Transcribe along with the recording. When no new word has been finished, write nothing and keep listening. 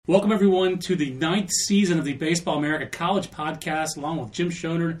Welcome, everyone, to the 9th season of the Baseball America College Podcast, along with Jim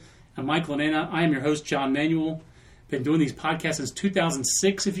Schoner and Mike Lanana. I am your host, John Manuel. Been doing these podcasts since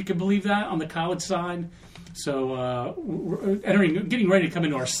 2006, if you can believe that, on the college side. So we're getting ready to come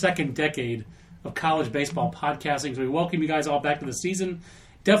into our second decade of college baseball podcasting. So we welcome you guys all back to the season.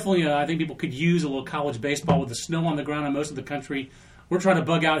 Definitely, I think people could use a little college baseball with the snow on the ground in most of the country. We're trying to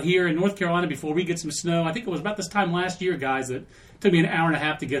bug out here in North Carolina before we get some snow. I think it was about this time last year, guys, that it took me an hour and a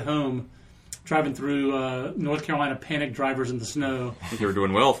half to get home, driving through North Carolina panic drivers in the snow. I think you were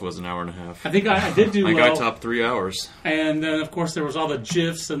doing well if it was an hour and a half. I think I did do well. I got top 3 hours. And then, of course, there was all the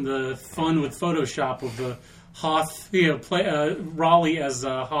GIFs and the fun with Photoshop of the Hoth, Raleigh as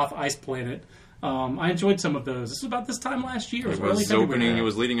Hoth Ice Planet. I enjoyed some of those. This was about this time last year. It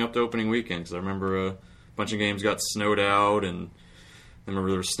was leading up to opening weekend, because I remember a bunch of games got snowed out, and I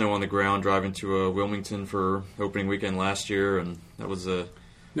remember there was snow on the ground driving to Wilmington for opening weekend last year, and that was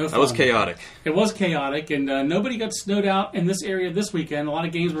chaotic. It was chaotic, and nobody got snowed out in this area this weekend. A lot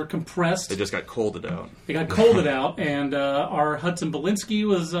of games were compressed. They just got colded out. And our Hudson Belinsky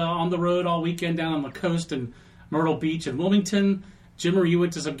was on the road all weekend down on the coast in Myrtle Beach and Wilmington. Jimmer, you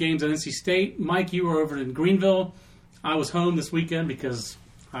went to some games at NC State. Mike, you were over in Greenville. I was home this weekend because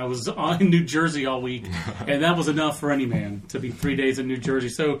I was in New Jersey all week, and that was enough for any man to be 3 days in New Jersey.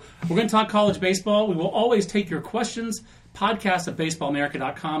 So we're going to talk college baseball. We will always take your questions.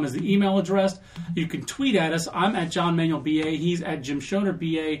 Podcast@baseballamerica.com is the email address. You can tweet at us. I'm at John Manuel BA. He's at Jim Schoner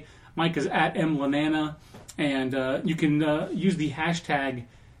BA. Mike is at M Lanana. And you can use the hashtag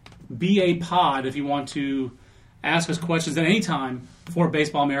BAPod if you want to ask us questions at any time for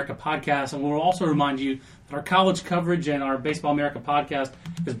Baseball America Podcast. And we'll also remind you that our college coverage and our Baseball America Podcast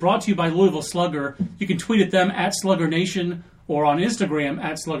is brought to you by Louisville Slugger. You can tweet at them at Slugger Nation or on Instagram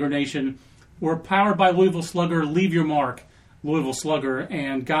at Slugger Nation. We're powered by Louisville Slugger. Leave your mark, Louisville Slugger.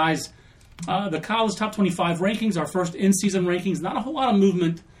 And guys, the college top 25 rankings, our first in-season rankings, not a whole lot of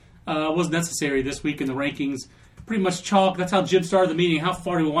movement was necessary this week in the rankings. Pretty much chalk. That's how Jim started the meeting. How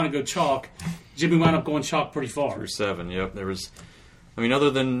far do we want to go chalk? Jimmy wound up going chalk pretty far. Through 7, yep. There was,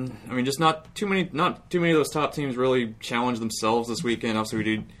 just not too many of those top teams really challenged themselves this weekend. Obviously, we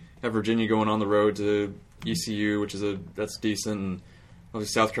did have Virginia going on the road to ECU, that's decent. And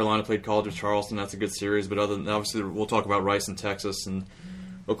obviously, South Carolina played College of Charleston. That's a good series. But other than, obviously, we'll talk about Rice and Texas and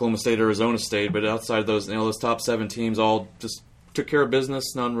Oklahoma State, Arizona State. But outside of those, those top 7 teams all just took care of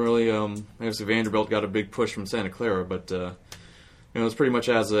business. None really. Obviously, Vanderbilt got a big push from Santa Clara, but it was pretty much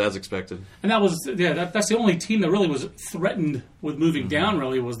as expected. And that's the only team that really was threatened with moving down.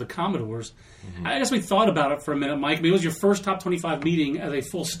 Really was the Commodores. I guess we thought about it for a minute, Mike. I mean, it was your first top 25 meeting as a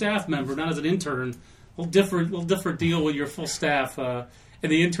full staff member, not as an intern. A little different deal with your full staff. And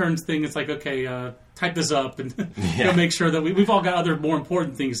the interns thing, it's like, okay, type this up and make sure that we've all got other more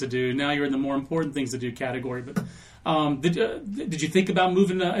important things to do. Now you're in the more important things to do category. But did you think about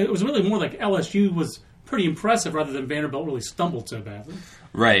moving? It was really more like LSU was pretty impressive rather than Vanderbilt really stumbled so badly.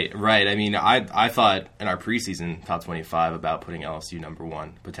 Right. I mean, I thought in our preseason top 25 about putting LSU number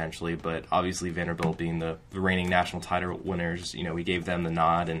 1 potentially, but obviously Vanderbilt being the reigning national title winners, we gave them the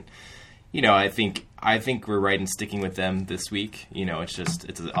nod, and I think we're right in sticking with them this week.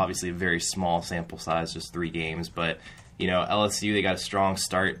 It's obviously a very small sample size, just 3 games, but LSU, they got a strong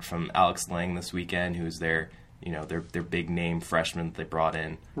start from Alex Lang this weekend, who's their big name freshman that they brought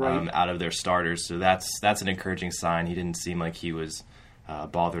in out of their starters. So that's an encouraging sign. He didn't seem like he was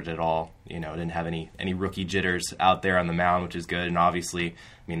bothered at all. Didn't have any rookie jitters out there on the mound, which is good. And obviously,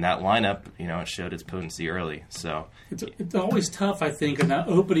 that lineup, it showed its potency early. So it's always tough, I think, in that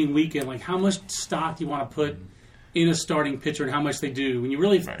opening weekend. Like, how much stock do you want to put in a starting pitcher and how much they do? When you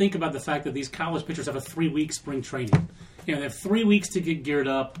really think about the fact that these college pitchers have a 3-week spring training. They have 3 weeks to get geared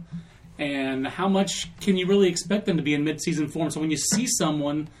up. And how much can you really expect them to be in mid-season form? So when you see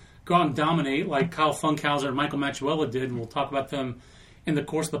someone go out and dominate like Kyle Funkhauser and Michael Machuela did, and we'll talk about them in the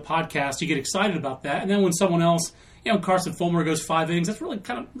course of the podcast, you get excited about that. And then when someone else, Carson Fulmer goes 5 innings, that's really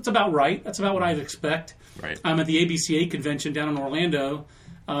that's about right. That's about what I'd expect. Right. I'm at the ABCA convention down in Orlando.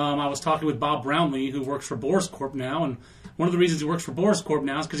 I was talking with Bob Brownlee, who works for Boris Corp now, and one of the reasons he works for Boris Corp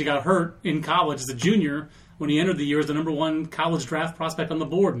now is because he got hurt in college as a junior when he entered the year as the number 1 college draft prospect on the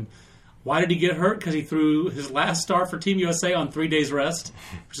board. And why did he get hurt? Because he threw his last start for Team USA on 3 days rest,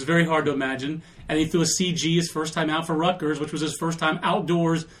 which is very hard to imagine. And he threw a CG his first time out for Rutgers, which was his first time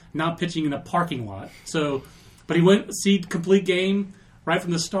outdoors, not pitching in a parking lot. But he went complete game right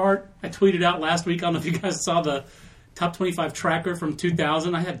from the start. I tweeted out last week, I don't know if you guys saw the top 25 tracker from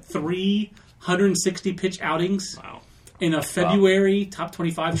 2000. I had 360 pitch outings in a February top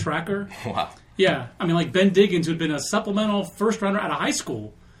 25 tracker. Wow. Yeah. Like Ben Diggins, who had been a supplemental first rounder out of high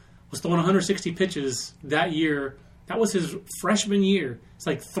school, was throwing 160 pitches that year. That was his freshman year. It's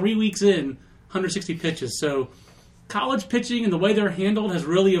like 3 weeks in, 160 pitches. So college pitching and the way they're handled has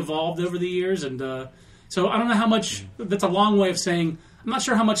really evolved over the years. And so I don't know how much, that's a long way of saying, I'm not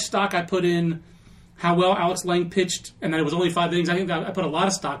sure how much stock I put in how well Alex Lang pitched, and that it was only 5 innings. I think I put a lot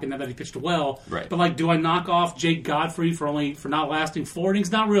of stock in that he pitched well. Right. But like, do I knock off Jake Godfrey for not lasting 4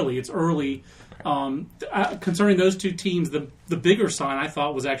 innings? Not really. It's early. Concerning those two teams, the bigger sign I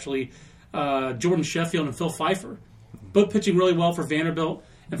thought was actually Jordan Sheffield and Phil Pfeiffer, both pitching really well for Vanderbilt.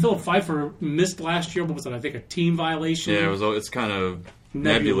 And Philip Pfeiffer missed last year. What was it? I think a team violation. Yeah, it's kind of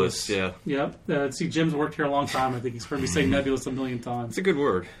nebulous. Yeah. Yep. See, Jim's worked here a long time. I think he's heard me say nebulous a million times. It's a good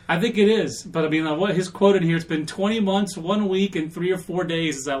word. I think it is. But I mean, what his quote in here, it's been 20 months, 1 week, and 3 or 4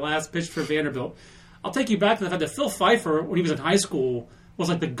 days since I last pitched for Vanderbilt. I'll take you back to the fact that Phil Pfeiffer, when he was in high school, was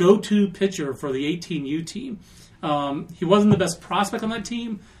like the go-to pitcher for the 18U team. He wasn't the best prospect on that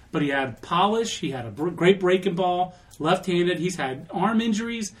team, but he had polish. He had a great breaking ball, left-handed. He's had arm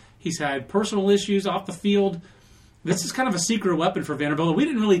injuries. He's had personal issues off the field. This is kind of a secret weapon for Vanderbilt. We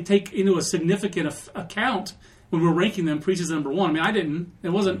didn't really take into a significant account when we were ranking them preseason number 1. I mean, I didn't. He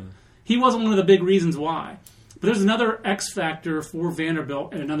wasn't one of the big reasons why. But there's another X factor for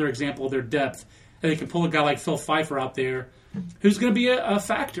Vanderbilt and another example of their depth. And they can pull a guy like Phil Pfeiffer out there who's going to be a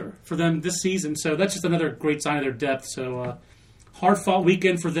factor for them this season. So that's just another great sign of their depth. So hard-fought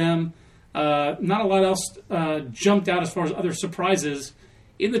weekend for them. Not a lot else jumped out as far as other surprises.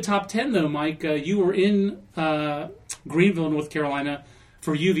 In the top 10, though, Mike, you were in Greenville, North Carolina,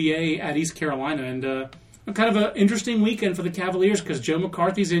 for UVA at East Carolina. And kind of an interesting weekend for the Cavaliers because Joe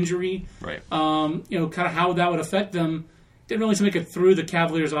McCarthy's injury, right? Kind of how that would affect them. Didn't really make it through the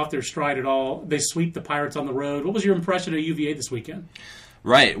Cavaliers off their stride at all. They sweep the Pirates on the road. What was your impression of UVA this weekend?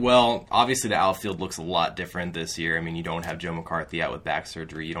 Right. Well, obviously the outfield looks a lot different this year. I mean, you don't have Joe McCarthy out with back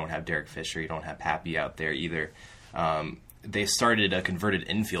surgery. You don't have Derek Fisher. You don't have Pappy out there either. They started a converted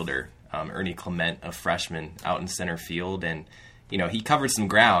infielder, Ernie Clement, a freshman, out in center field, and he covered some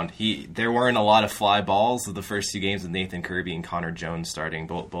ground. There weren't a lot of fly balls of the first 2 games with Nathan Kirby and Connor Jones starting.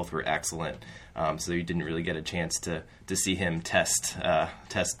 Both were excellent. So you didn't really get a chance to see him test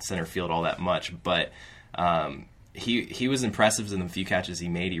center field all that much. But he was impressive in the few catches he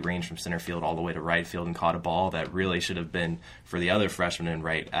made. He ranged from center field all the way to right field and caught a ball that really should have been for the other freshman in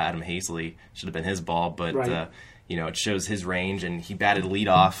right, Adam Hazley, should have been his ball. But right. It shows his range, and he batted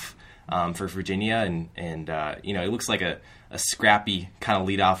leadoff for Virginia, and he looks like a scrappy kind of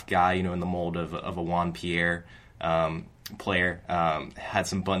leadoff guy, in the mold of a Juan Pierre player. Had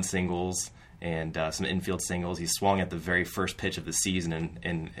some bunt singles and some infield singles. He swung at the very first pitch of the season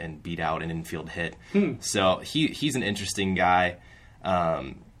and beat out an infield hit. So he's an interesting guy.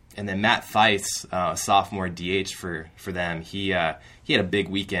 And then Matt Theis, sophomore DH for them, he had a big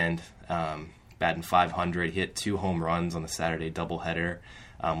weekend, batting .500. He hit 2 home runs on the Saturday doubleheader.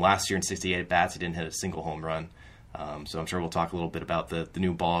 Last year in 68 at-bats, he didn't hit a single home run. So I'm sure we'll talk a little bit about the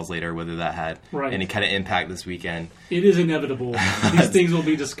new balls later, whether that had any kind of impact this weekend. It is inevitable. These things will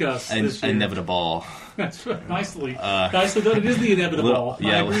be discussed this year. Inevitable. That's nicely done. It is the inevitable.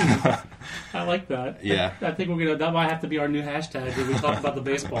 I agree. I like that. Yeah. I think that might have to be our new hashtag when we talk about the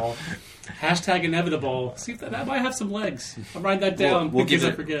baseball. Hashtag inevitable. See if that might have some legs. I'll write that down we'll because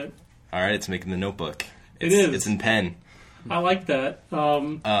I forget. All right, it's making the notebook. It is. It's in pen. I like that.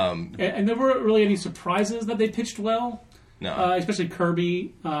 And there weren't really any surprises that they pitched well. No. Especially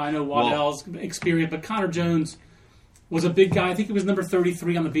Kirby. I know Waddell's experience, but Connor Jones was a big guy. I think he was number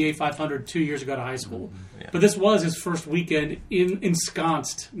 33 on the BA 500 2 years ago out of high school. Yeah. But this was his first weekend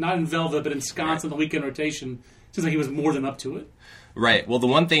ensconced, not in velvet, but ensconced in the weekend rotation. Seems like he was more than up to it. Right. Well, the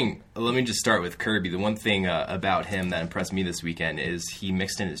one thing, let me just start with Kirby. The one thing about him that impressed me this weekend is he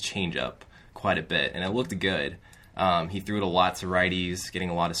mixed in his changeup quite a bit, and it looked good. He threw it a lot to righties, getting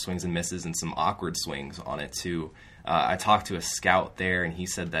a lot of swings and misses and some awkward swings on it, too. I talked to a scout there, and he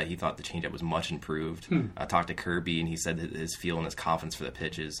said that he thought the changeup was much improved. I talked to Kirby, and he said that his feel and his confidence for the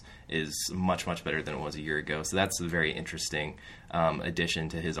pitches is much, much better than it was a year ago. So that's a very interesting addition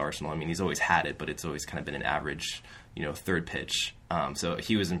to his arsenal. I mean, he's always had it, but it's always kind of been an average, third pitch. So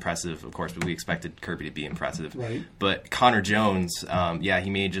he was impressive, of course, but we expected Kirby to be impressive. Right. But Connor Jones, he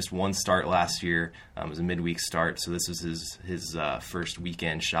made just one start last year. It was a midweek start, so this was his first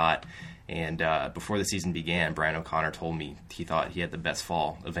weekend shot. And before the season began, Brian O'Connor told me he thought he had the best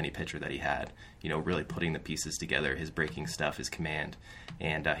fall of any pitcher that he had, really putting the pieces together, his breaking stuff, his command.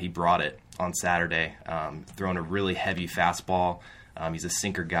 And he brought it on Saturday, throwing a really heavy fastball. He's a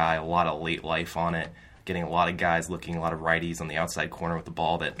sinker guy, a lot of late life on it, getting a lot of guys looking, a lot of righties on the outside corner with the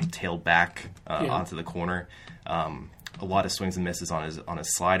ball that tailed back onto the corner. a lot of swings and misses on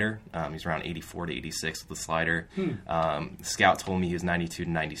his slider. He's around 84 to 86 with the slider. Scout told me he was 92 to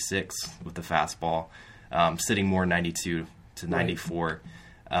 96 with the fastball, sitting more 92 to 94.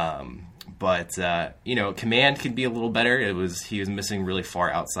 But command could be a little better. He was missing really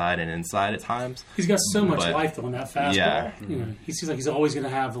far outside and inside at times. He's got so much life though in that fastball. Yeah. He seems like he's always going to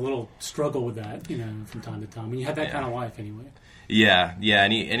have a little struggle with that, from time to time. When you have that kind of life anyway. Yeah,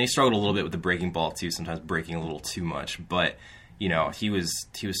 and he struggled a little bit with the breaking ball too. Sometimes breaking a little too much, but he was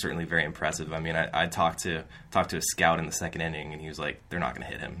certainly very impressive. I mean, I talked to a scout in the second inning, and he was like, "They're not going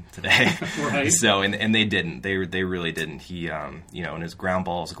to hit him today." Right. So and they didn't. They really didn't. He and his ground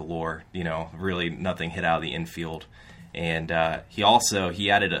balls galore. Really nothing hit out of the infield. And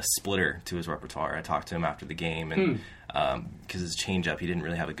he added a splitter to his repertoire. I talked to him after the game, and because his changeup, he didn't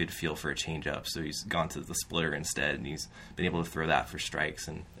really have a good feel for a changeup, so he's gone to the splitter instead, and he's been able to throw that for strikes,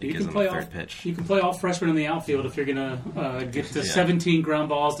 and it gives him a third pitch. You can play all freshmen in the outfield if you're going to get to 17 ground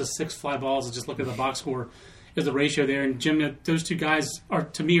balls to 6 fly balls, and just look at the box score is the ratio there. And Jim, those two guys are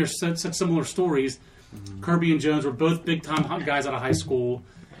such similar stories. Mm-hmm. Kirby and Jones were both big time guys out of high school.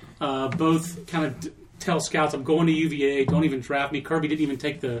 Both kind of tell scouts, "I'm going to UVA. Don't even draft me." Kirby didn't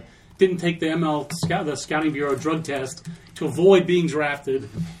take the the Scouting Bureau drug test to avoid being drafted.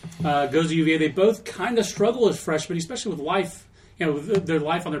 Goes to UVA. They both kind of struggle as freshmen, especially with life. With their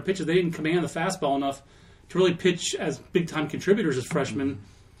life on their pitches. They didn't command the fastball enough to really pitch as big time contributors as freshmen.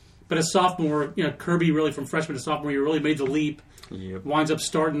 But as sophomore, Kirby really from freshman to sophomore year really made the leap. Yep. Winds up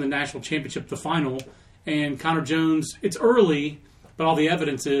starting the national championship, the final. And Connor Jones, it's early, but all the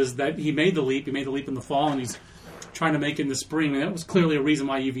evidence is that he made the leap. He made the leap in the fall, and he's trying to make it in the spring. And that was clearly a reason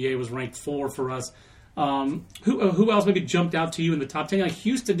why UVA was ranked 4 for us. Who else maybe jumped out to you in the top 10? Like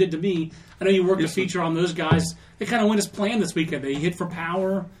Houston did to me. I know you worked a feature on those guys. They kind of went as planned this weekend. They hit for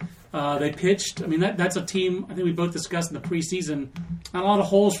power. They pitched. I mean, that's a team I think we both discussed in the preseason. Not a lot of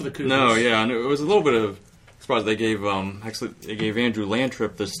holes for the Cougars. No, yeah, and it was a little bit of surprise. They gave Andrew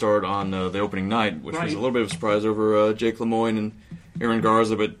Lantrip the start on the opening night, which was a little bit of a surprise over Jake Lemoyne and Aaron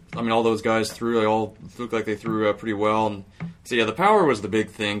Garza. But I mean, all those guys threw. They all looked like they threw pretty well. And so yeah, the power was the big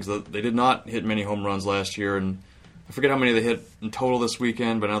thing. So they did not hit many home runs last year, and I forget how many they hit in total this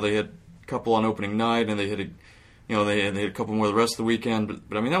weekend. But now they hit a couple on opening night, and they hit they hit a couple more the rest of the weekend.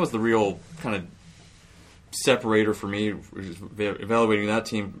 But I mean, that was the real kind of separator for me, evaluating that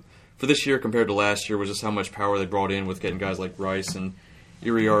team for this year compared to last year, was just how much power they brought in with getting guys like Rice and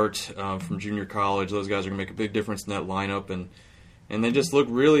Iriart from junior college. Those guys are going to make a big difference in that lineup, and they just look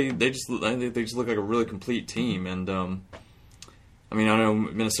look like a really complete team. And I mean, I know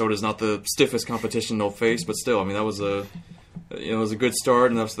Minnesota's not the stiffest competition they'll face, but still, I mean, that was it was a good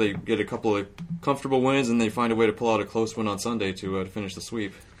start, and thus they get a couple of comfortable wins, and they find a way to pull out a close win on Sunday to finish the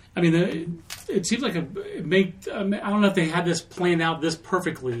sweep. I mean, it seems like I don't know if they had this planned out this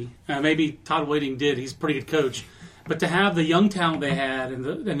perfectly. Maybe Todd Wading did. He's a pretty good coach. But to have the young talent they had and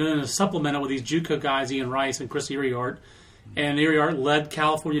then to supplement it with these JUCO guys, Ian Rice and Chris Iriart, and Iriart led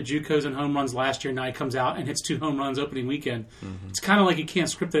California JUCOs in home runs last year. Now he comes out and hits 2 home runs opening weekend. Mm-hmm. It's kind of like you can't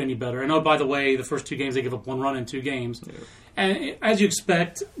script it any better. And by the way, the first 2 games they give up 1 run in 2 games. Yeah. And as you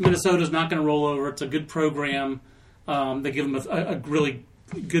expect, Minnesota's not going to roll over. It's a good program. They give them a really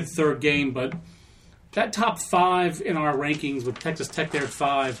good third game, but that top 5 in our rankings with Texas Tech there at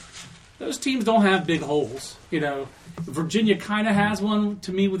 5, those teams don't have big holes. Virginia kind of has one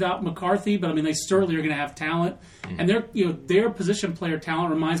to me without McCarthy, but I mean they certainly are going to have talent, and their position player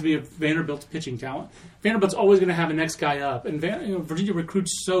talent reminds me of Vanderbilt's pitching talent. Vanderbilt's always going to have the next guy up, and Virginia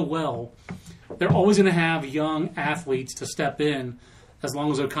recruits so well. They're always going to have young athletes to step in, as long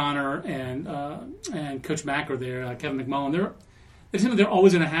as O'Connor and Coach Mack are there, Kevin McMullen. They're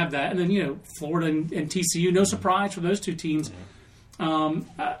always going to have that. And then, Florida and TCU, no surprise for those 2 teams. And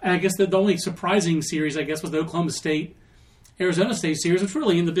I guess the only surprising series, was the Oklahoma State-Arizona State series, which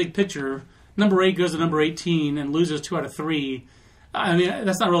really, in the big picture, number 8 goes to number 18 and loses 2 out of 3. I mean,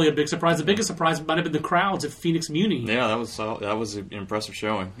 that's not really a big surprise. The biggest surprise might have been the crowds at Phoenix Muni. Yeah, that was an impressive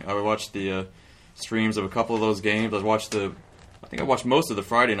showing. I watched the streams of a couple of those games. I think I watched most of the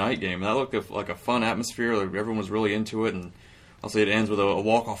Friday night game. That looked like a fun atmosphere. Everyone was really into it, and I'll say it ends with a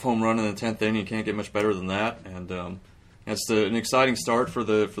walk-off home run in the 10th inning. You can't get much better than that. And it's an exciting start for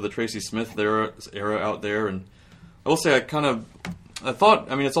the Tracy Smith era out there. And I will say I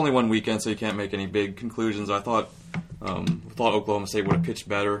thought, I mean, it's only one weekend, so you can't make any big conclusions. I thought Oklahoma State would have pitched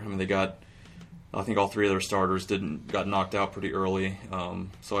better. I mean, I think all 3 of their starters got knocked out pretty early.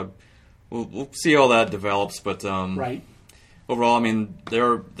 We'll see how that develops. But right. Overall, I mean,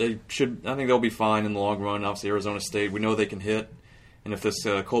 I think they'll be fine in the long run. Obviously, Arizona State, we know they can hit, And if this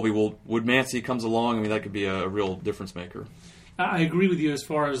Colby Woodmansey comes along, I mean, that could be a real difference maker. I agree with you as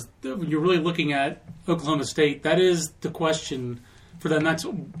far as when you're really looking at Oklahoma State. That is the question for them. It's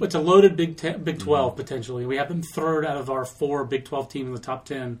a loaded Big 12 potentially. We have them third out of our 4 Big 12 teams in the top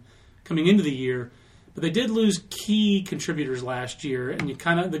 10 coming into the year. But they did lose key contributors last year, and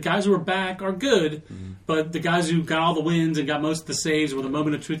the guys who are back are good, but the guys who got all the wins and got most of the saves were the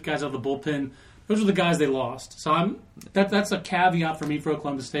moment of truth guys out of the bullpen. Those are the guys they lost. So that's a caveat for me for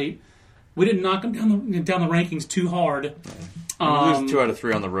Oklahoma State. We didn't knock them down the rankings too hard. We lose 2 out of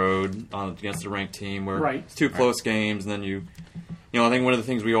 3 on the road against a ranked team, where it's 2 close games, and then I think one of the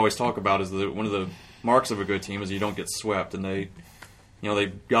things we always talk about is that one of the marks of a good team is you don't get swept, and they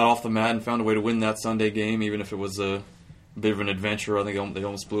got off the mat and found a way to win that Sunday game, even if it was a bit of an adventure. I think they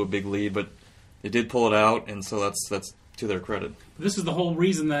almost blew a big lead, but they did pull it out, and so that's to their credit. This is the whole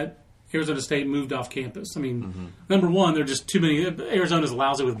reason that Arizona State moved off campus. I mean, number one, there are just too many. Arizona's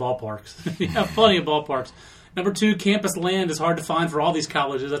lousy with ballparks. You have plenty of ballparks. Number two, campus land is hard to find for all these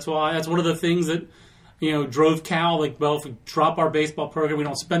colleges. That's one of the things that drove Cal. If we drop our baseball program, we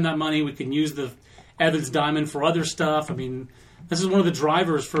don't spend that money. We can use the Evans Diamond for other stuff. I mean, this is one of the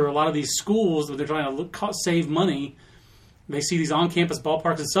drivers for a lot of these schools that they're trying to save money. They see these on-campus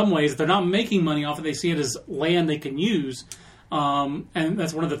ballparks in some ways. They're not making money off it. They see it as land they can use. And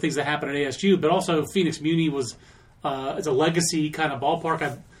that's one of the things that happened at ASU. But also, Phoenix Muni it's a legacy kind of ballpark.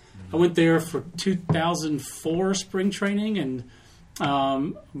 I went there for 2004 spring training, and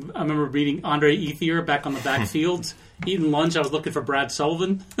I remember meeting Andre Ethier back on the backfield, eating lunch. I was looking for Brad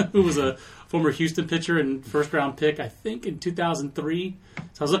Sullivan, who was a former Houston pitcher and first-round pick, I think, in 2003. So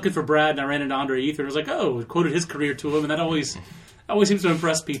I was looking for Brad, and I ran into Andre Ethier. I was like, I quoted his career to him, and that always seems to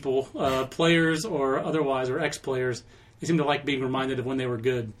impress people, players or otherwise, or ex-players. They seem to like being reminded of when they were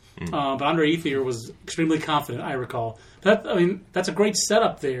good. But Andre Ethier was extremely confident, I recall. That's a great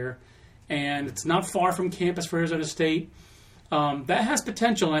setup there, and it's not far from campus for Arizona State. That has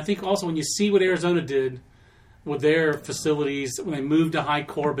potential, and I think also when you see what Arizona did with their facilities, when they moved to High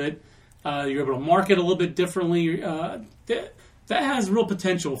Corbett, you're able to market a little bit differently. That has real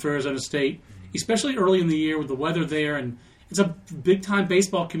potential for Arizona State, especially early in the year with the weather there, and it's a big-time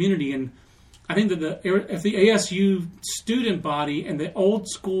baseball community, and I think that if the ASU student body and the old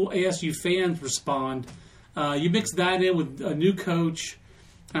school ASU fans respond, you mix that in with a new coach,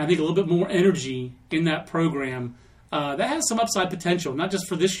 and I think a little bit more energy in that program, that has some upside potential, not just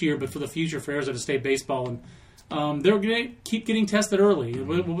for this year, but for the future for Arizona State baseball. And they're going to keep getting tested early.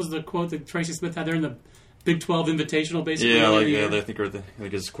 What was the quote that Tracy Smith had there in the Big 12 Invitational, basically? I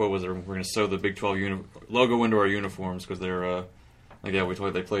think his quote was, "We're going to sew the Big 12 logo into our uniforms," because they're. We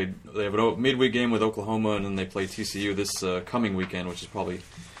told you they have a midweek game with Oklahoma, and then they play TCU this coming weekend, which is probably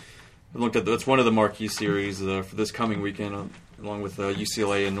that's one of the marquee series for this coming weekend, along with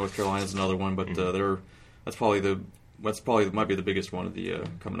UCLA and North Carolina is another one. But that's probably might be the biggest one of the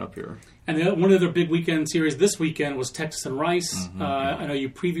coming up here. And one of their big weekend series this weekend was Texas and Rice. I know you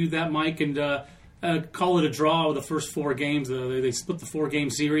previewed that, Mike, and call it a draw with the first 4 games. They split the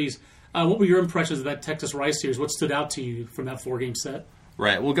 4-game series. What were your impressions of that Texas-Rice series? What stood out to you from that 4-game set?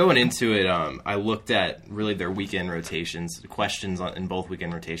 Right. Well, going into it, I looked at really their weekend rotations, questions in both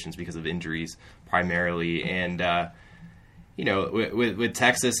weekend rotations because of injuries primarily. And, with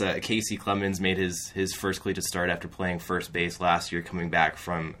Texas, Casey Clemens made his first collegiate start after playing first base last year, coming back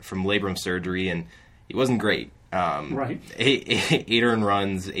from labrum surgery, and he wasn't great. Right. 8 earned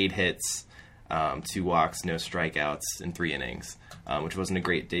runs, 8 hits, 2 walks, no strikeouts in 3 innings. Which wasn't a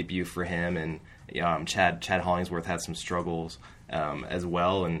great debut for him, and Chad Hollingsworth had some struggles as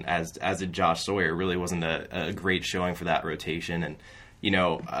well, and as did Josh Sawyer. It really wasn't a great showing for that rotation, and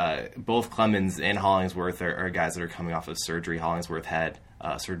both Clemens and Hollingsworth are guys that are coming off of surgery. Hollingsworth had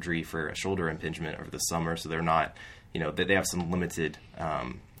surgery for a shoulder impingement over the summer, so they're not, they have some limited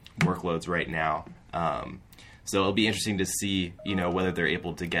workloads right now. So it'll be interesting to see, whether they're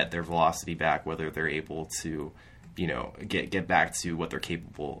able to get their velocity back, whether they're able to get back to what they're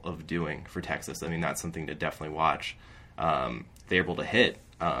capable of doing for Texas. I mean, that's something to definitely watch. They're able to hit.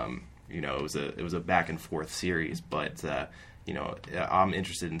 It was a back and forth series, but I'm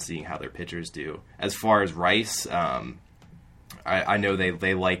interested in seeing how their pitchers do. As far as Rice, I know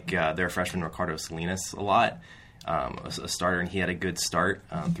they like their freshman Ricardo Salinas a lot, a starter, and he had a good start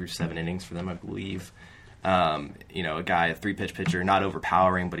through 7 innings for them, I believe. A 3-pitch pitcher, not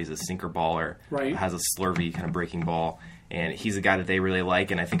overpowering, but he's a sinker baller, right. Has a slurvy kind of breaking ball, and he's a guy that they really like.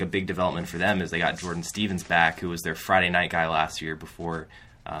 And I think a big development for them is they got Jordan Stevens back, who was their Friday night guy last year before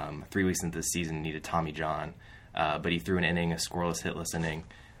 3 weeks into the season needed Tommy John, but he threw an inning, a scoreless, hitless inning.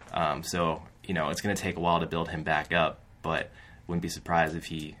 So it's going to take a while to build him back up, but wouldn't be surprised if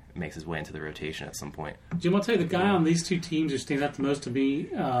he makes his way into the rotation at some point. Jim, I'll tell you, the guy on these two teams who stands out the most to me,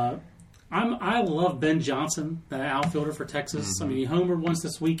 I love Ben Johnson, the outfielder for Texas. I mean, he homered once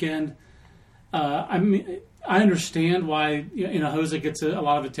this weekend. I understand why Hinojosa gets a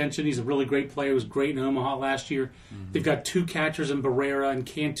lot of attention. He's a really great player. He was great in Omaha last year. They've got two catchers in Barrera and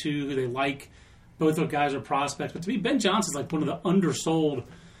Cantu who they like. Both those guys are prospects. But to me, Ben Johnson's like one of the undersold.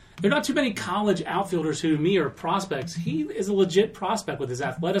 There are not too many college outfielders who, to me, are prospects. He is a legit prospect with his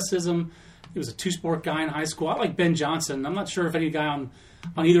athleticism. He was a two-sport guy in high school. I like Ben Johnson. I'm not sure if any guy on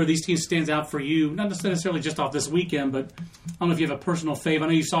either of these teams stands out for you, not necessarily just off this weekend, but I don't know if you have a personal fave. I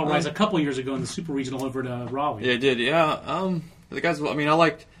know you saw Rice a couple years ago in the Super Regional over at Raleigh. Yeah, I did. Yeah, the guys. I mean,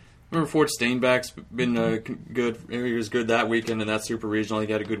 I remember Ford Steinbach's been good. He was good that weekend in that Super Regional.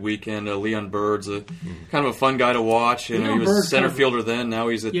 He had a good weekend. Leon Bird's kind of a fun guy to watch. He was center fielder then. Now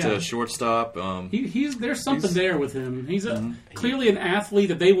he's at shortstop. There's something there with him. He's clearly an athlete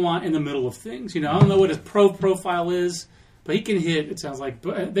that they want in the middle of things. I don't know what his profile is, but he can hit. It sounds like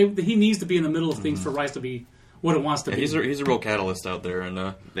he needs to be in the middle of things for Rice to be what it wants to be. He's a real catalyst out there,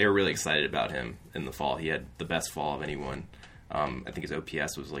 and they were really excited about him in the fall. He had the best fall of anyone. I think his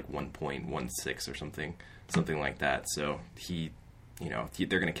OPS was like 1.16 or something like that. So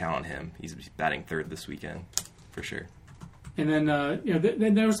they're going to count on him. He's batting third this weekend for sure. And then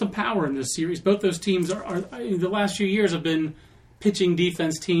then there was some power in this series. Both those teams are the last few years have been pitching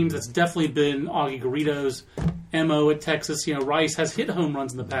defense teams. That's definitely been Augie Garrido's MO at Texas. Rice has hit home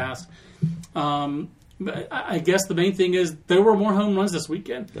runs in the past. But I guess the main thing is there were more home runs this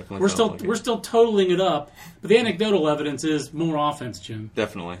weekend. We're still totaling it up, but the anecdotal evidence is more offense, Jim.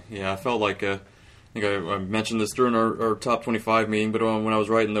 Definitely, yeah. I felt like I think I mentioned this during our top 25 meeting, but when I was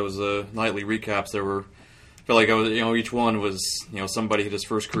writing those nightly recaps, I felt like I was each one was somebody hit his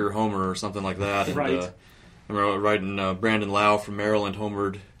first career homer or something like that. And, right. I remember writing Brandon Lau from Maryland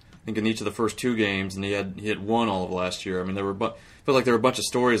homered, I think in each of the first two games, and he hit one all of last year. I mean, felt like there were a bunch of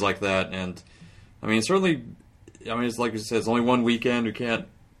stories like that, and. I mean, certainly, it's like you said, it's only one weekend. We can't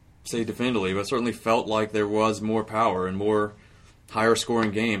say definitively, but it certainly felt like there was more power and more higher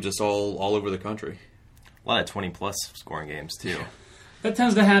scoring games just all over the country. A lot of 20-plus scoring games, too. That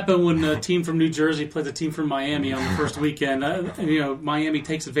tends to happen when a team from New Jersey plays a team from Miami on the first weekend. Miami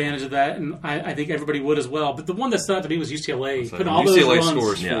takes advantage of that, and I think everybody would as well. But the one that stood out to me was UCLA. UCLA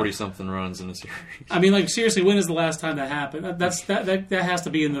scores 40-something runs in a series. I mean, seriously, when is the last time that happened? That has to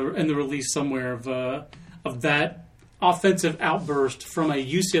be in the release somewhere of that offensive outburst from a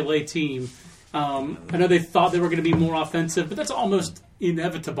UCLA team. I know they thought they were going to be more offensive, but that's almost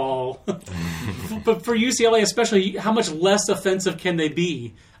inevitable. But for UCLA, especially, how much less offensive can they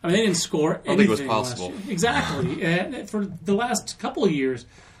be? I mean, they didn't score anything. I don't think it was possible. Exactly. For the last couple of years.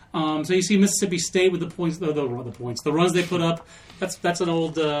 So you see Mississippi State with the points, the runs they put up. That's an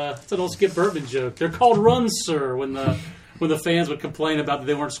old Skip Bertman joke. They're called runs, sir. When the fans would complain about that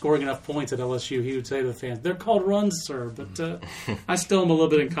they weren't scoring enough points at LSU, he would say to the fans, "They're called runs, sir." But I still am a little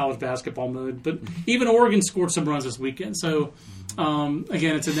bit in college basketball mode. But even Oregon scored some runs this weekend. So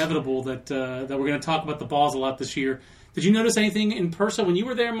again, it's inevitable that we're going to talk about the balls a lot this year. Did you notice anything in person when you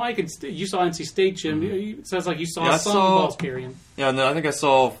were there, Mike? And you saw NC State, Jim. It sounds like you saw some balls carrying. Yeah, and I think I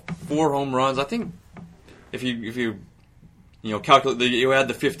saw 4 home runs. I think if you calculate, you add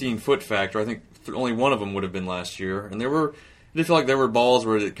the 15-foot factor. I think only one of them would have been last year. And I did feel like there were balls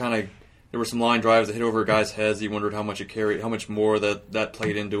where there were some line drives that hit over guys' heads. You wondered how much it carried, how much more that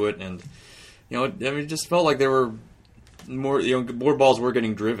played into it. And it just felt like there were more balls were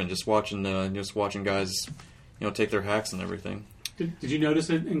getting driven. Just watching guys, take their hacks and everything. Did you notice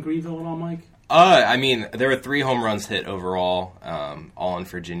it in Greenville at all, Mike? I mean, there were 3 home runs hit overall, all in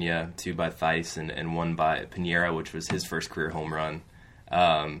Virginia, 2 by Theis and 1 by Pinheiro, which was his first career home run.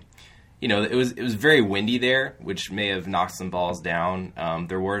 It was very windy there, which may have knocked some balls down.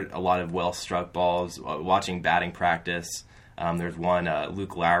 There were a lot of well-struck balls. Watching batting practice, there's one,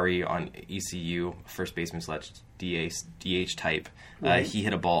 Luke Lowry on ECU, first baseman / DH type. He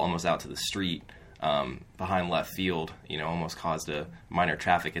hit a ball almost out to the street. Behind left field, almost caused a minor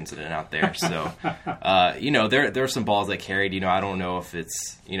traffic incident out there. So, there are some balls that carried. I don't know if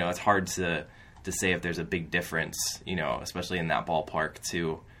it's, it's hard to say if there's a big difference, especially in that ballpark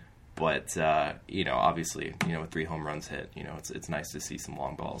too. But, obviously, with 3 home runs hit, it's nice to see some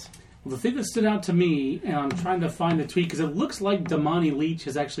long balls. Well, the thing that stood out to me, and I'm trying to find the tweet, because it looks like Damani Leach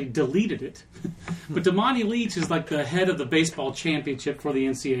has actually deleted it. But Damani Leach is like the head of the baseball championship for the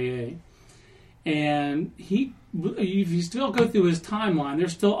NCAA. And if you still go through his timeline,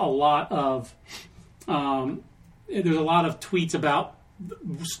 there's still a lot of tweets about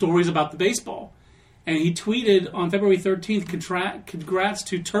stories about the baseball. And he tweeted on February 13th, congrats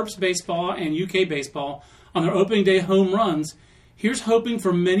to Terps baseball and UK baseball on their opening day home runs. Here's hoping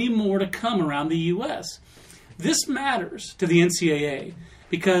for many more to come around the U.S. This matters to the NCAA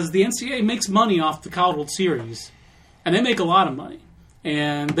because the NCAA makes money off the College World Series, and they make a lot of money.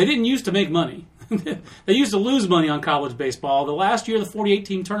 And they didn't used to make money. They used to lose money on college baseball. The last year, the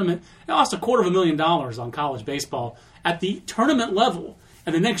 48-team tournament, they lost $250,000 on college baseball at the tournament level.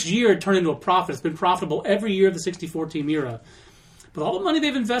 And the next year, it turned into a profit. It's been profitable every year of the 64-team era. But all the money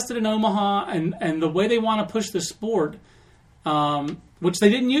they've invested in Omaha and the way they want to push the sport, which they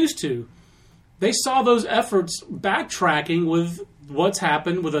didn't used to, they saw those efforts backtracking with what's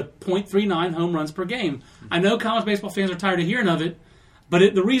happened with a .39 home runs per game. I know college baseball fans are tired of hearing of it,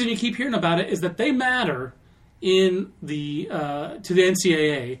 but the reason you keep hearing about it is that they matter in the to the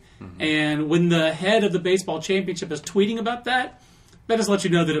NCAA. Mm-hmm. And when the head of the baseball championship is tweeting about that just lets you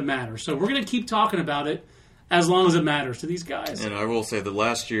know that it matters. So we're going to keep talking about it as long as it matters to these guys. And I will say that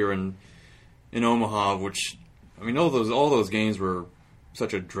last year in Omaha, which I mean, all those games were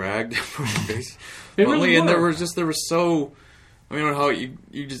such a drag for base. Really and there was so. I mean, I don't know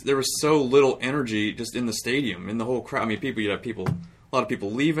how there was so little energy just in the stadium, in the whole crowd. I mean, you'd have a lot of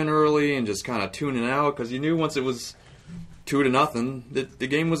people leaving early and just kind of tuning out because you knew once it was 2-0 that the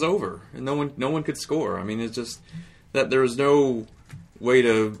game was over and no one could score. I mean, it's just that there was no way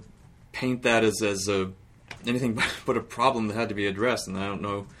to paint that as anything but a problem that had to be addressed, and I don't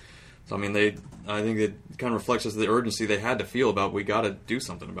know. So I mean, I think it kind of reflects just the urgency they had to feel about we got to do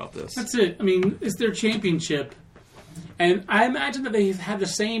something about this. That's it. I mean, it's their championship. And I imagine that they've had the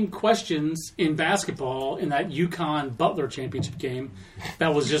same questions in basketball in that UConn-Butler championship game.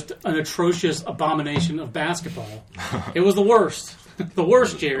 That was just an atrocious abomination of basketball. It was the worst. The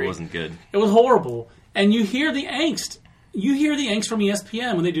worst, Jerry. It wasn't good. It was horrible. And you hear the angst. You hear the angst from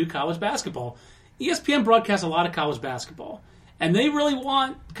ESPN when they do college basketball. ESPN broadcasts a lot of college basketball. And they really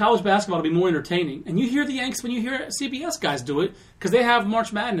want college basketball to be more entertaining. And you hear the angst when you hear CBS guys do it because they have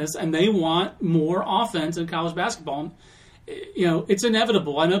March Madness and they want more offense in college basketball. You know, it's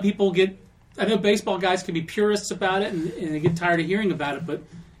inevitable. I know baseball guys can be purists about it and they get tired of hearing about it, but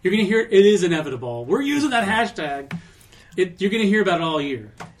you're going to hear it is inevitable. We're using that hashtag. You're going to hear about it all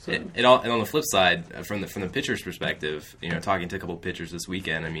year. So. And on the flip side, from the pitcher's perspective, you know, talking to a couple of pitchers this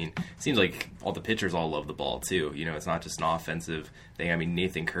weekend, I mean, it seems like all the pitchers all love the ball too. You know, it's not just an offensive thing. I mean,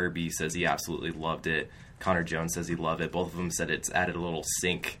 Nathan Kirby says he absolutely loved it. Connor Jones says he loved it. Both of them said it's added a little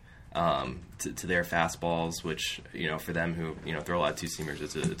sink to their fastballs, which, you know, for them who, you know, throw a lot of two-seamers,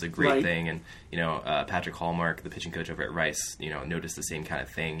 it's a great thing. And, you know, Patrick Hallmark, the pitching coach over at Rice, you know, noticed the same kind of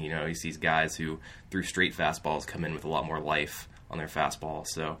thing. You know, he sees guys who threw straight fastballs come in with a lot more life on their fastball.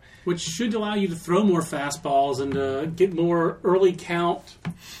 So, which should allow you to throw more fastballs and to get more early count,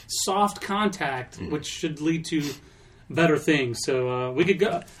 soft contact, which should lead to better things. So we could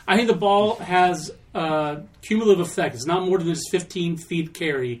go. I think the ball has cumulative effect. It's not more than just 15 feet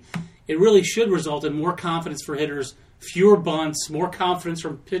carry. It really should result in more confidence for hitters, fewer bunts, more confidence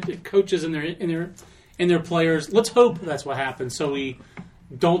from coaches in their players. Let's hope that's what happens. So we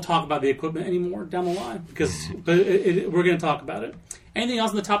don't talk about the equipment anymore down the line because we're going to talk about it. Anything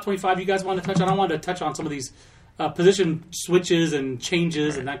else in the top 25 you guys want to touch on? I wanted to touch on some of these position switches and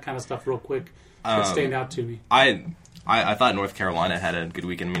changes and that kind of stuff real quick that stand out to me. I thought North Carolina had a good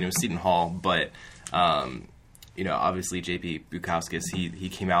weekend. I mean, it was Seton Hall, but you know, obviously J.P. Bukauskas, he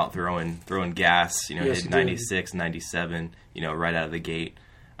came out throwing gas. You know, yes, hit 96, 97. You know, right out of the gate.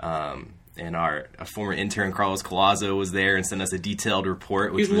 And our former intern Carlos Collazo was there and sent us a detailed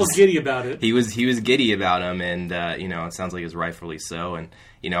report. He was a little giddy about it. He was giddy about him, and you know, it sounds like it was rightfully so. And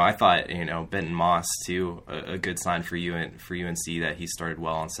you know, I thought, you know, Benton Moss too, a good sign for UNC that he started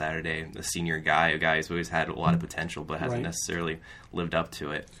well on Saturday. The senior guy, a guy who's always had a lot of potential but hasn't necessarily lived up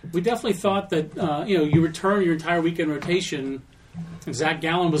to it. We definitely thought that you know, you return your entire weekend rotation. And Zach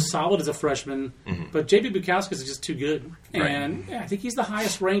Gallen was solid as a freshman, but J.P. Bukauskas is just too good. And I think he's the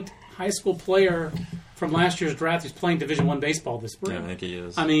highest ranked high school player from last year's draft who's playing Division I baseball this spring. Yeah, I think he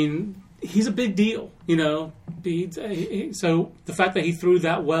is. I mean, he's a big deal, you know. So the fact that he threw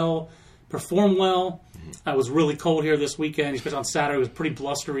that well, performed well, was really cold here this weekend, especially on Saturday. It was pretty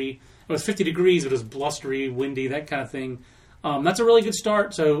blustery. It was 50 degrees, but it was blustery, windy, that kind of thing. That's a really good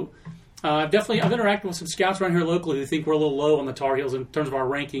start. So I've interacted with some scouts around here locally who think we're a little low on the Tar Heels in terms of our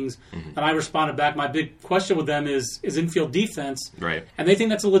rankings, and I responded back. My big question with them is infield defense, right? And they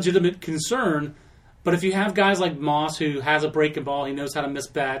think that's a legitimate concern. But if you have guys like Moss, who has a breaking ball, he knows how to miss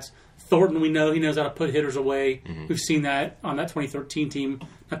bats. Thornton, we know he knows how to put hitters away. We've seen that on that 2013 team,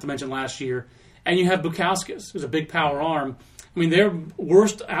 not to mention last year. And you have Bukauskas, who's a big power arm. I mean, their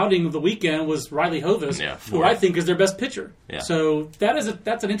worst outing of the weekend was Riley Hovis, who I think is their best pitcher. Yeah. So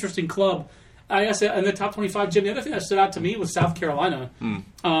that's an interesting club. I guess in the top 25, Jim, the other thing that stood out to me was South Carolina.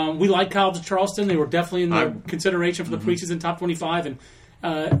 We like College of Charleston. They were definitely in the consideration for the preseason top 25.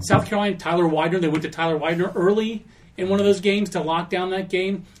 And South Carolina, Tyler Widener, they went to Tyler Widener early in one of those games to lock down that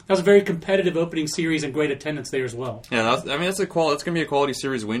game. That was a very competitive opening series and great attendance there as well. Yeah, that's going to be a quality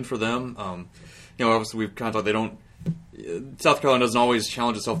series win for them. Obviously we've kind of thought South Carolina doesn't always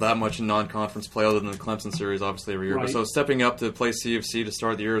challenge itself that much in non-conference play, other than the Clemson series, obviously every year. Right. But so stepping up to play CFC to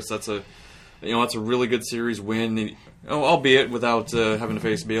start the year, that's a really good series win, albeit without having to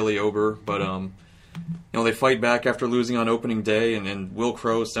face Bailey Ober. But they fight back after losing on opening day, and Will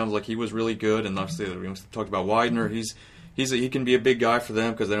Crowe sounds like he was really good. And obviously, we talked about Widener. He can be a big guy for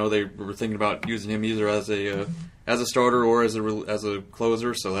them, because I know they were thinking about using him either as a starter or as a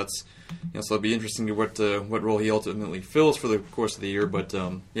closer. So that's so it'll be interesting to what role he ultimately fills for the course of the year. But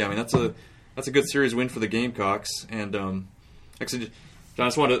that's a good series win for the Gamecocks. And actually, John, I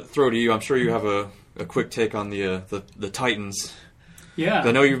just wanted to throw to you. I'm sure you have a quick take on the Titans. Yeah,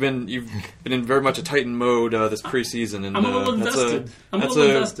 I know you've been in very much a Titan mode this preseason, and I'm a little invested.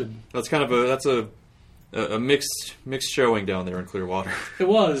 That's kind of a mixed showing down there in Clearwater. It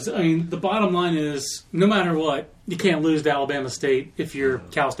was. I mean, the bottom line is, no matter what, you can't lose to Alabama State if you're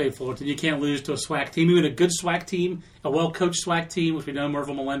Cal State Fullerton. You can't lose to a SWAC team, even a good SWAC team, a well-coached SWAC team, which we know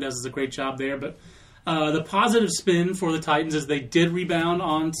Merville Melendez does a great job there. But the positive spin for the Titans is they did rebound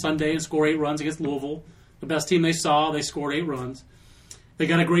on Sunday and score 8 runs against Louisville. The best team they saw, they scored 8 runs. They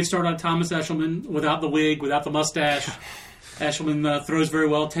got a great start on Thomas Eshelman without the wig, without the mustache. Eshelman throws very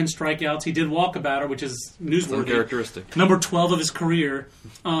well, 10 strikeouts. He did walk a batter, which is newsworthy. Uncharacteristic. Number 12 of his career.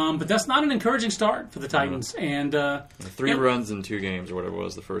 But that's not an encouraging start for the Titans. And 3 runs in 2 games or whatever it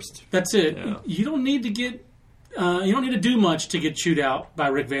was the first. That's it. Yeah. You don't need to get you don't need to do much to get chewed out by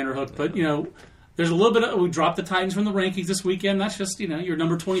Rick Vanderhook. But there's a little bit we dropped the Titans from the rankings this weekend. That's just you're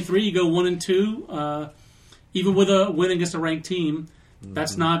number 23. You go 1-2, even with a win against a ranked team.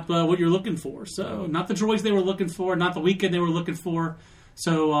 That's not what you're looking for. So not the joys they were looking for, not the weekend they were looking for.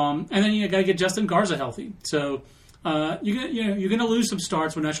 So and then you got to get Justin Garza healthy. So you're going to lose some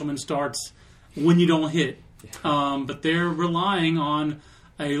starts when Eshelman starts when you don't hit. But they're relying on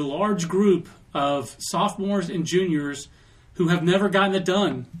a large group of sophomores and juniors who have never gotten it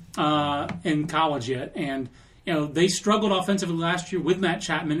done in college yet. And they struggled offensively last year with Matt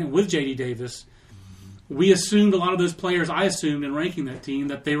Chapman and with J.D. Davis. We assumed, a lot of those players, I assumed in ranking that team,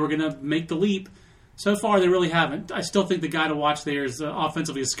 that they were going to make the leap. So far, they really haven't. I still think the guy to watch there is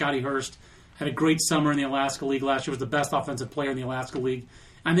offensively is Scotty Hurst. Had a great summer in the Alaska League last year. Was the best offensive player in the Alaska League.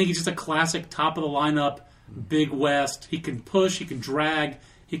 I think he's just a classic top of the lineup, Big West. He can push, he can drag,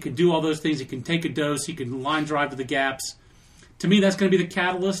 he can do all those things. He can take a dose, he can line drive to the gaps. To me, that's going to be the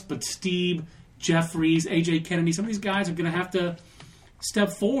catalyst. But Steve, Jeffries, A.J. Kennedy, some of these guys are going to have to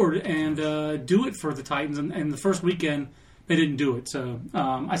step forward and do it for the Titans. And the first weekend, they didn't do it. So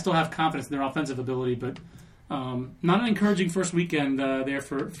I still have confidence in their offensive ability, but not an encouraging first weekend there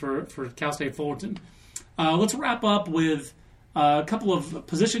for Cal State Fullerton. Let's wrap up with a couple of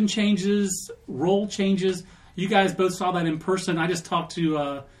position changes, role changes. You guys both saw that in person. I just talked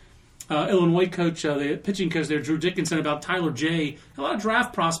to Illinois coach, the pitching coach there, Drew Dickinson, about Tyler J. A lot of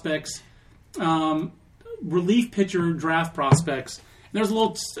draft prospects, relief pitcher draft prospects. There's a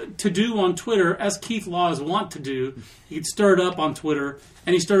little to-do on Twitter, as Keith Law is wont to do. He could stir it up on Twitter,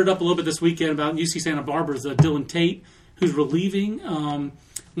 and he stirred it up a little bit this weekend about UC Santa Barbara's Dylan Tate, who's relieving.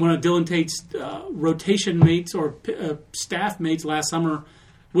 One of Dylan Tate's rotation mates or staff mates last summer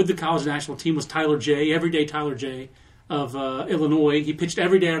with the college national team was Tyler J., everyday Tyler J. of Illinois. He pitched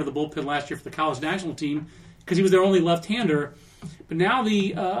every day out of the bullpen last year for the college national team because he was their only left-hander. But now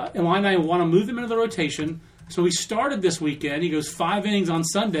the Illini want to move him into the rotation. So he started this weekend. He goes 5 innings on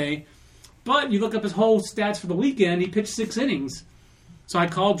Sunday. But you look up his whole stats for the weekend, he pitched 6 innings. So I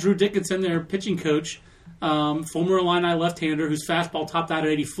called Drew Dickinson, their pitching coach, former Illini left-hander whose fastball topped out at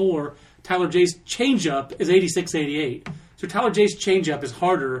 84. Tyler J's changeup is 86-88. So Tyler J's changeup is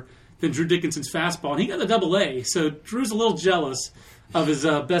harder than Drew Dickinson's fastball. And he got the double-A. So Drew's a little jealous of his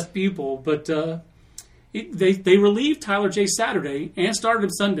best pupil. But they relieved Tyler J Saturday and started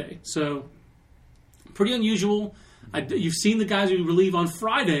him Sunday. So pretty unusual. You've seen the guys who relieve on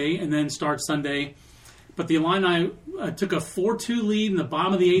Friday and then start Sunday. But the Illini took a 4-2 lead in the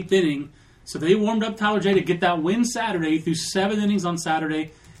bottom of the 8th inning. So they warmed up Tyler J to get that win Saturday through 7 innings on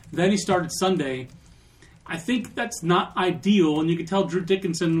Saturday. Then he started Sunday. I think that's not ideal. And you can tell Drew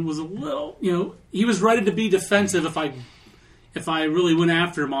Dickinson was a little, he was ready to be defensive if I really went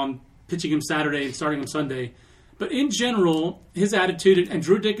after him on pitching him Saturday and starting him Sunday. But in general, his attitude, and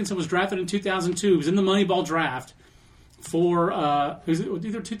Drew Dickinson was drafted in 2002. He was in the Moneyball draft for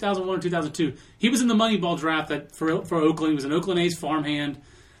either 2001 or 2002. He was in the Moneyball draft for Oakland. He was an Oakland A's farmhand.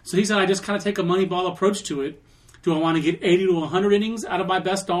 So he said, I just kind of take a Moneyball approach to it. Do I want to get 80 to 100 innings out of my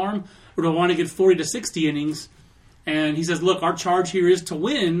best arm, or do I want to get 40 to 60 innings? And he says, look, our charge here is to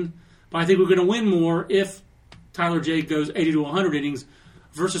win, but I think we're going to win more if Tyler Jay goes 80 to 100 innings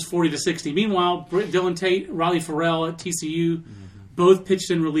versus 40 to 60. Meanwhile, Dylan Tate, Riley Farrell at TCU, both pitched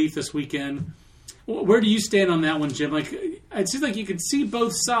in relief this weekend. Where do you stand on that one, Jim? Like, it seems like you can see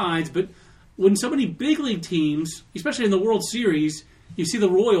both sides, but when so many big league teams, especially in the World Series, you see the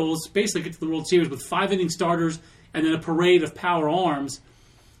Royals basically get to the World Series with 5-inning starters and then a parade of power arms.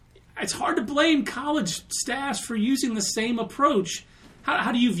 It's hard to blame college staffs for using the same approach.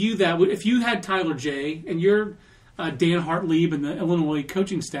 How do you view that? If you had Tyler Jay and you're Dan Hartlieb and the Illinois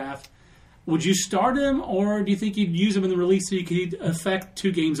coaching staff, would you start him, or do you think you'd use him in the relief so you could affect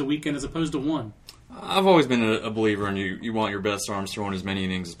 2 games a weekend as opposed to 1? I've always been a believer in you want your best arms throwing as many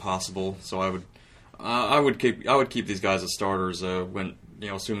innings as possible. So I would keep these guys as starters when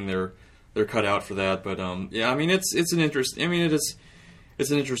assuming they're cut out for that. But yeah, I mean it's an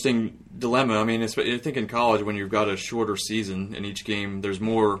an interesting dilemma. I mean, I think in college when you've got a shorter season in each game, there's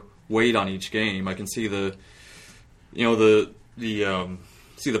more weight on each game. I can see the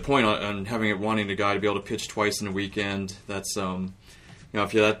point on wanting a guy to be able to pitch twice in a weekend. That's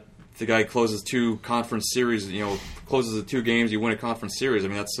if the guy closes 2 conference series, closes the 2 games, you win a conference series. I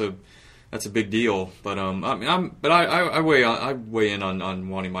mean, that's a big deal. But I weigh in on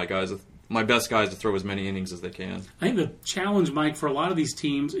wanting my best guys to throw as many innings as they can. I think the challenge, Mike, for a lot of these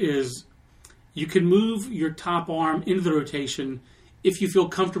teams is you can move your top arm into the rotation if you feel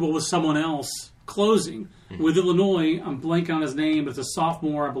comfortable with someone else closing. Mm-hmm. With Illinois, I'm blanking on his name, but it's a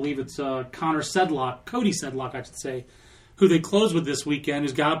sophomore. I believe it's Cody Sedlock, I should say, who they close with this weekend,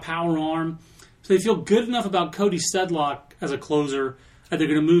 who's got a power arm. So they feel good enough about Cody Sedlock as a closer that they're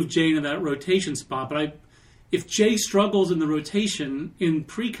going to move Jay into that rotation spot. But if Jay struggles in the rotation in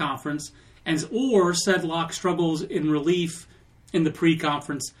pre-conference or Sedlock struggles in relief in the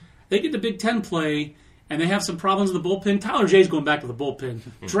pre-conference, they get the Big Ten play and they have some problems in the bullpen. Tyler Jay's going back to the bullpen.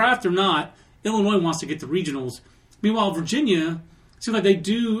 Draft or not, Illinois wants to get the regionals. Meanwhile, Virginia, seems like they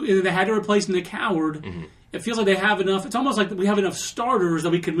had to replace Nick Howard. Mm-hmm. It feels like they have enough. It's almost like we have enough starters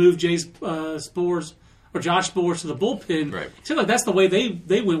that we can move Josh Sborz to the bullpen. Right. It seems like that's the way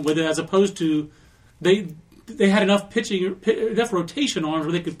they went with it, as opposed to they had enough rotation arms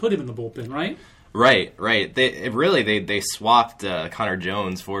where they could put him in the bullpen, right? Right. They swapped Connor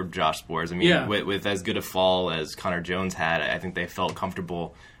Jones for Josh Sborz. I mean, with as good a fall as Connor Jones had, I think they felt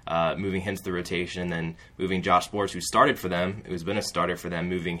comfortable moving him to the rotation, and then moving Josh Sborz, who started for them, who's been a starter for them,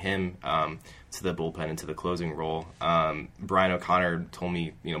 moving him to the bullpen and to the closing role. Brian O'Connor told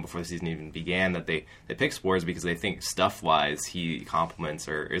me, before the season even began, that they picked Sborz because they think stuff-wise he complements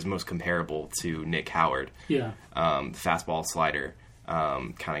or is most comparable to Nick Howard. Yeah. Fastball slider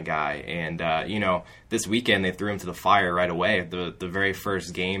kind of guy. And, this weekend they threw him to the fire right away. The very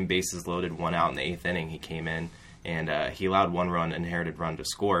first game, bases loaded, 1 out in the 8th inning, he came in, and he allowed 1 run, inherited run to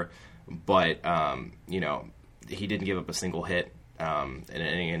score. But, he didn't give up a single hit in an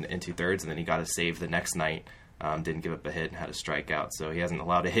inning in 2/3, and then he got a save the next night. Didn't give up a hit and had a strikeout. So he hasn't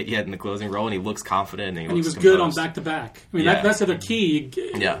allowed a hit yet in the closing role, and he looks confident. And he was composed. Good on back-to-back. I mean, that's the other key.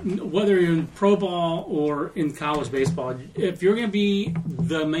 Yeah. Whether you're in pro ball or in college baseball, if you're going to be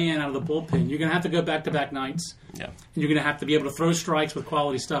the man out of the bullpen, you're going to have to go back-to-back nights. Yeah. And you're going to have to be able to throw strikes with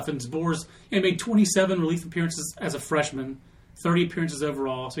quality stuff. And Sborz made 27 relief appearances as a freshman, 30 appearances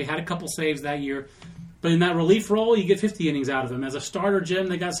overall. So he had a couple saves that year. But in that relief role, you get 50 innings out of him. As a starter, Jim,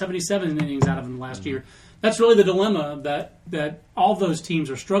 they got 77 innings out of him last year. That's really the dilemma that all those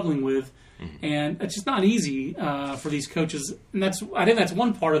teams are struggling with, and it's just not easy for these coaches. And I think that's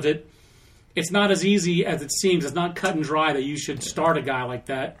one part of it. It's not as easy as it seems. It's not cut and dry that you should start a guy like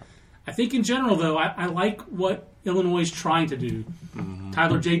that. I think in general, though, I like what Illinois is trying to do. Mm-hmm.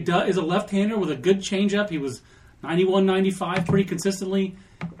 Tyler Jay is a left-hander with a good changeup. He was 91, 95 pretty consistently.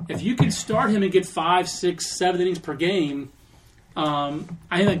 If you can start him and get 5, 6, 7 innings per game, I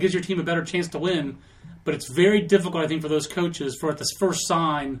think that gives your team a better chance to win. But it's very difficult, I think, for those coaches at this first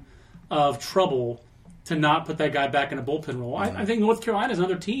sign of trouble to not put that guy back in a bullpen role. I think North Carolina is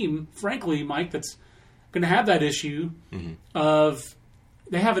another team, frankly, Mike, that's going to have that issue of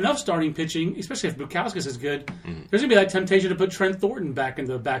they have enough starting pitching, especially if Bukauskas is good. There's going to be that temptation to put Trent Thornton back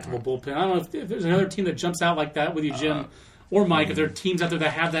into the back of a bullpen. I don't know if there's another team that jumps out like that with you, Jim, or Mike, if there are teams out there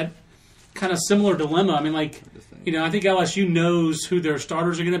that have kind of similar dilemma. I mean, I think LSU knows who their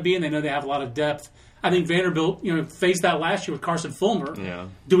starters are going to be, and they know they have a lot of depth. I think Vanderbilt, faced that last year with Carson Fulmer. Yeah.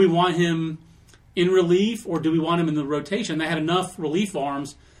 Do we want him in relief, or do we want him in the rotation? They had enough relief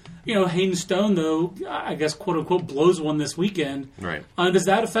arms. Hayden Stone, though, I guess, quote-unquote, blows one this weekend. Right. Does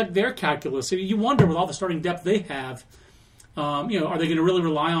that affect their calculus? You wonder, with all the starting depth they have, are they going to really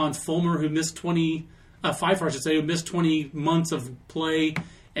rely on Fulmer, who missed Pfeiffer, I should say, who missed 20 months of play,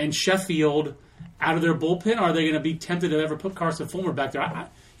 and Sheffield out of their bullpen? Are they going to be tempted to ever put Carson Fulmer back there?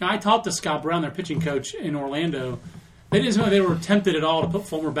 I talked to Scott Brown, their pitching coach in Orlando. They didn't know they were tempted at all to put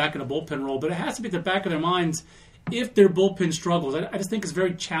Fulmer back in a bullpen role, but it has to be at the back of their minds if their bullpen struggles. I just think it's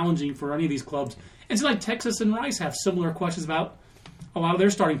very challenging for any of these clubs. And it's like Texas and Rice have similar questions about a lot of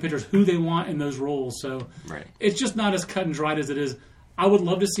their starting pitchers, who they want in those roles. So It's just not as cut and dried as it is. I would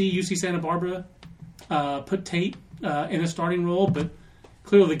love to see UC Santa Barbara put Tate in a starting role, but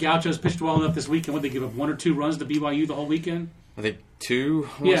clearly the Gauchos pitched well enough this weekend. Would they give up 1 or 2 runs to BYU the whole weekend? I think 2,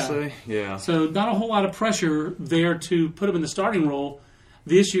 I want to say. Yeah. So not a whole lot of pressure there to put him in the starting role.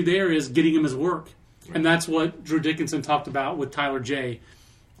 The issue there is getting him his work. And that's what Drew Dickinson talked about with Tyler J.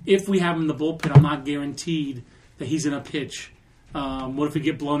 If we have him in the bullpen, I'm not guaranteed that he's going to pitch. What if we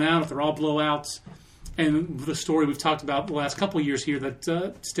get blown out, if they're all blowouts? And the story we've talked about the last couple of years here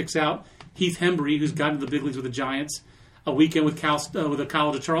that sticks out, Heath Hembry, who's gotten to the big leagues with the Giants, a weekend with the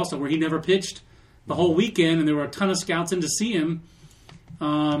College of Charleston where he never pitched the whole weekend, and there were a ton of scouts in to see him,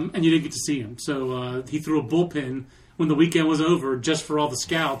 and you didn't get to see him. So he threw a bullpen when the weekend was over just for all the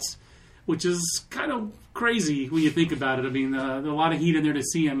scouts, which is kind of crazy when you think about it. I mean, there's a lot of heat in there to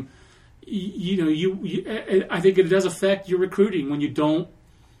see him. I think it does affect your recruiting when you don't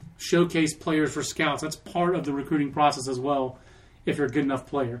showcase players for scouts. That's part of the recruiting process as well, if you're a good enough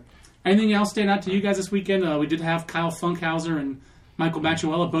player. Anything else stand out to you guys this weekend? We did have Kyle Funkhauser and Michael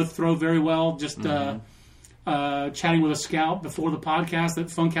Machuela both throw very well. Just chatting with a scout before the podcast that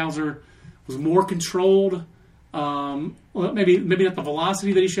Funkhauser was more controlled. Maybe not the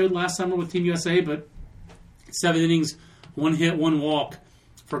velocity that he showed last summer with Team USA, but 7 innings, 1 hit, 1 walk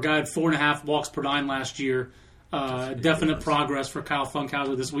for a guy at 4.5 walks per 9 last year. Definite progress for Kyle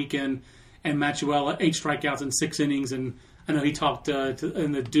Funkhauser this weekend. And Machuela, 8 strikeouts in 6 innings. And I know he talked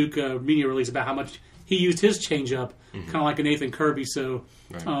in the Duke media release about how much he used his changeup, kind of like a Nathan Kirby. So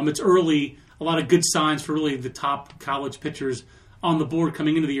it's early. A lot of good signs for really the top college pitchers on the board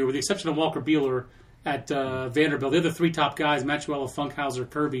coming into the year, with the exception of Walker Buehler at Vanderbilt. The other 3 top guys, Machuela, Funkhauser,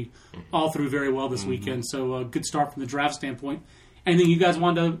 Kirby, all threw very well this weekend. So a good start from the draft standpoint. Anything you guys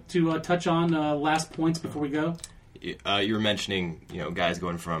wanted to touch on, last points before we go? You were mentioning, guys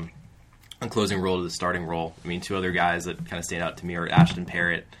going from a closing role to the starting role. I mean, 2 other guys that kind of stand out to me are Ashton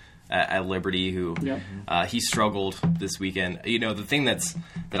Parrott at Liberty, who he struggled this weekend. The thing that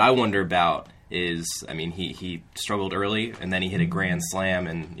I wonder about is, I mean, he struggled early, and then he hit a grand slam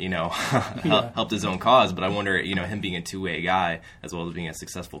and, helped his own cause. But I wonder, him being a two-way guy as well as being a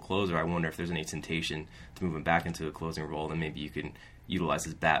successful closer, I wonder if there's any temptation to move him back into a closing role, and maybe you can utilize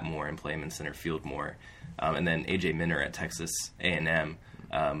his bat more and play him in center field more. And then A.J. Minter at Texas A&M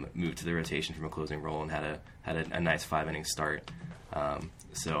moved to the rotation from a closing role and had a nice 5-inning start.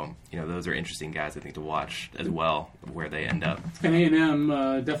 So, those are interesting guys, I think, to watch as well, where they end up. And A&M,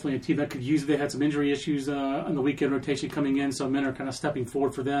 definitely a team that could use it. They had some injury issues on the weekend rotation coming in, so men are kind of stepping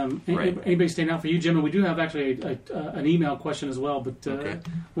forward for them. Right. Anybody stand out for you, Jim? And we do have actually an email question as well, but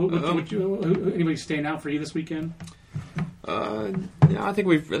anybody stand out for you this weekend? I think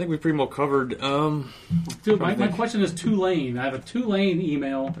we've pretty well covered. Dude, my question is Tulane. I have a Tulane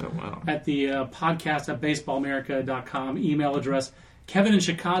email at the podcast at baseballamerica.com email address. Kevin in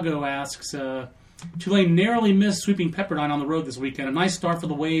Chicago asks, Tulane narrowly missed sweeping Pepperdine on the road this weekend. A nice start for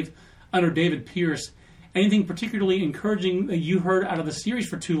the Wave under David Pierce. Anything particularly encouraging that you heard out of the series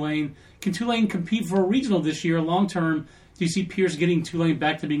for Tulane? Can Tulane compete for a regional this year? Long term, do you see Pierce getting Tulane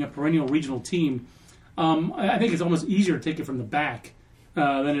back to being a perennial regional team? I think it's almost easier to take it from the back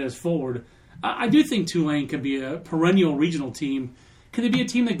than it is forward. I do think Tulane can be a perennial regional team. Can they be a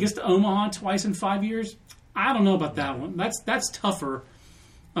team that gets to Omaha twice in 5 years? I don't know about that one. That's tougher.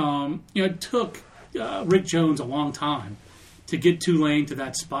 It took Rick Jones a long time to get Tulane to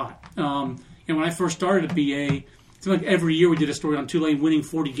that spot. When I first started at BA, it seemed like every year we did a story on Tulane winning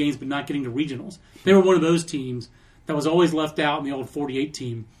 40 games but not getting to regionals. They were one of those teams that was always left out in the old 48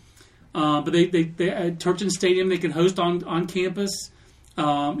 team. But they at Turchin Stadium, they can host on campus.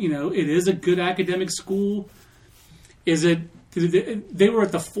 It is a good academic school. They were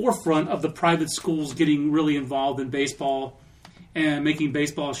at the forefront of the private schools getting really involved in baseball and making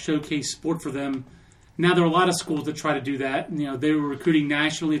baseball a showcase sport for them. Now, there are a lot of schools that try to do that. They were recruiting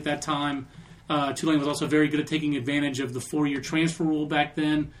nationally at that time. Tulane was also very good at taking advantage of the 4-year transfer rule back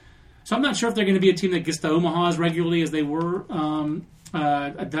then. So I'm not sure if they're going to be a team that gets to Omaha as regularly as they were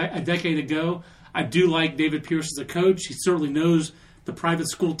a decade ago. I do like David Pierce as a coach. He certainly knows the private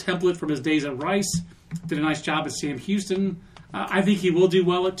school template from his days at Rice. Did a nice job at Sam Houston. I think he will do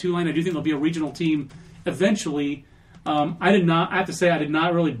well at Tulane. I do think they'll be a regional team eventually. I have to say, I did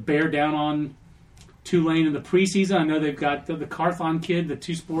not really bear down on Tulane in the preseason. I know they've got the Carthon kid, the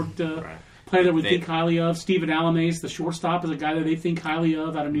two-sport player that we think highly of. Stephen Alamace, the shortstop, is a guy that they think highly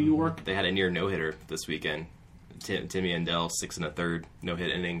of out of New York. They had a near no-hitter this weekend. Timmy Endell, 6 1/3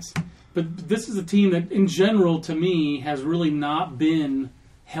 no-hit innings. But this is a team that, in general, to me, has really not been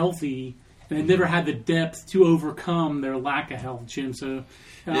healthy, and they've never had the depth to overcome their lack of health, Jim. So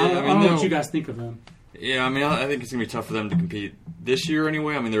I don't know what you guys think of them. Yeah, I think it's going to be tough for them to compete this year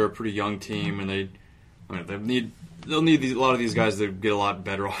anyway. They're a pretty young team, and they'll need a lot of these guys to get a lot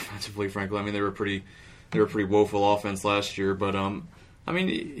better offensively, frankly. They were a pretty woeful offense last year, but I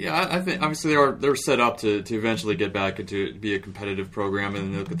think obviously they're set up to eventually get back into be a competitive program,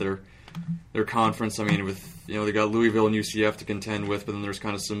 and look at their conference. With they got Louisville and UCF to contend with, but then there's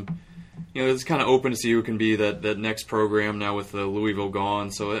kind of some it's kind of open to see who can be that next program now with Louisville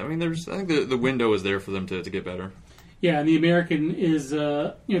gone. So I think the window is there for them to get better. Yeah, and the American is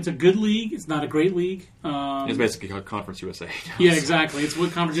it's a good league. It's not a great league. It's basically Conference USA now, yeah, exactly. It's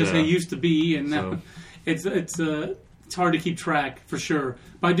what Conference USA used to be, and now it's hard to keep track for sure.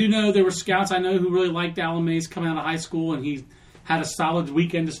 But I do know there were scouts I know who really liked Alamace coming out of high school, and he had a solid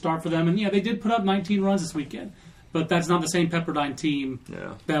weekend to start for them. And they did put up 19 runs this weekend, but that's not the same Pepperdine team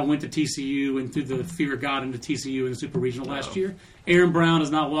that went to TCU and threw the fear of God into TCU in the Super Regional last year. Aaron Brown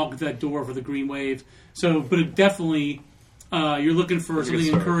has not walked through that door for the Green Wave. So, but it definitely, you're looking for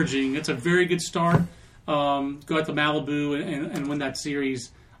something encouraging. It's a very good start. Go out to Malibu and win that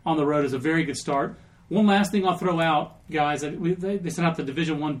series on the road is a very good start. One last thing I'll throw out, guys. They sent out the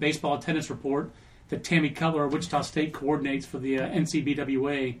Division I baseball attendance report that Tammy Cutler of Wichita State coordinates for the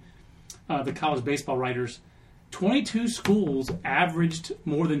NCBWA, the college baseball writers. 22 schools averaged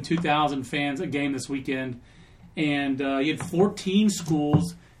more than 2,000 fans a game this weekend, and you had 14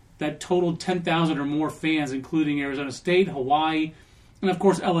 schools that totaled 10,000 or more fans, including Arizona State, Hawaii, and of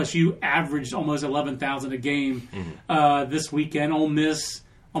course LSU averaged almost 11,000 a game this weekend. Ole Miss,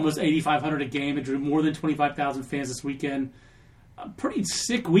 almost 8,500 a game. It drew more than 25,000 fans this weekend. A pretty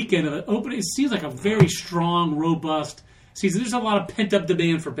sick weekend of it. It seems like a very strong, robust season. There's a lot of pent-up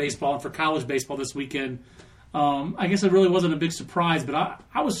demand for baseball and for college baseball this weekend. I guess it really wasn't a big surprise, but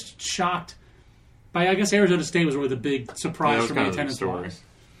I was shocked by, I guess Arizona State was really the big surprise for me attendance-wise.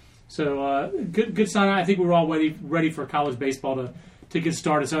 So good sign. I think we're all ready for college baseball to get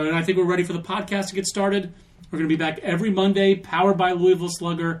started. So and I think we're ready for the podcast to get started. We're going to be back every Monday, powered by Louisville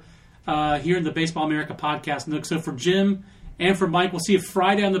Slugger, here in the Baseball America podcast Nook. So for Jim and for Mike, we'll see you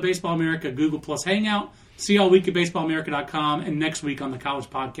Friday on the Baseball America Google Plus Hangout. See you all week at baseballamerica.com and next week on the College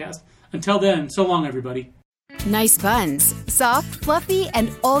Podcast. Until then, so long, everybody. Nice buns, soft, fluffy,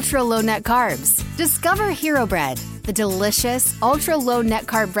 and ultra-low net carbs. Discover Hero Bread, the delicious ultra-low net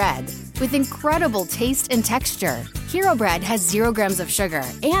carb bread with incredible taste and texture. Hero Bread has 0 grams of sugar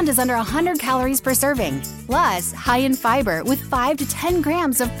and is under 100 calories per serving. Plus, high in fiber with 5 to 10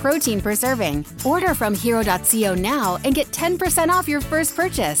 grams of protein per serving. Order from hero.co now and get 10% off your first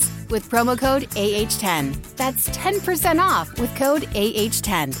purchase with promo code AH10. That's 10% off with code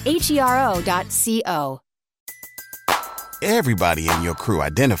AH10. HERO.co. Everybody in your crew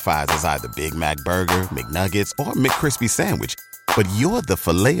identifies as either Big Mac Burger, McNuggets, or McCrispy Sandwich. But you're the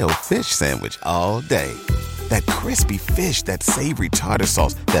Filet-O-Fish Sandwich all day. That crispy fish, that savory tartar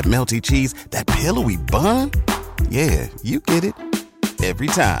sauce, that melty cheese, that pillowy bun. Yeah, you get it. Every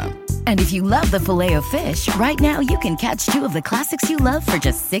time. And if you love the Filet-O-Fish, right now you can catch 2 of the classics you love for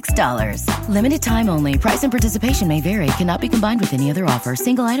just $6. Limited time only. Price and participation may vary. Cannot be combined with any other offer.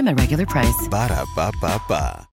 Single item at regular price. Ba-da-ba-ba-ba.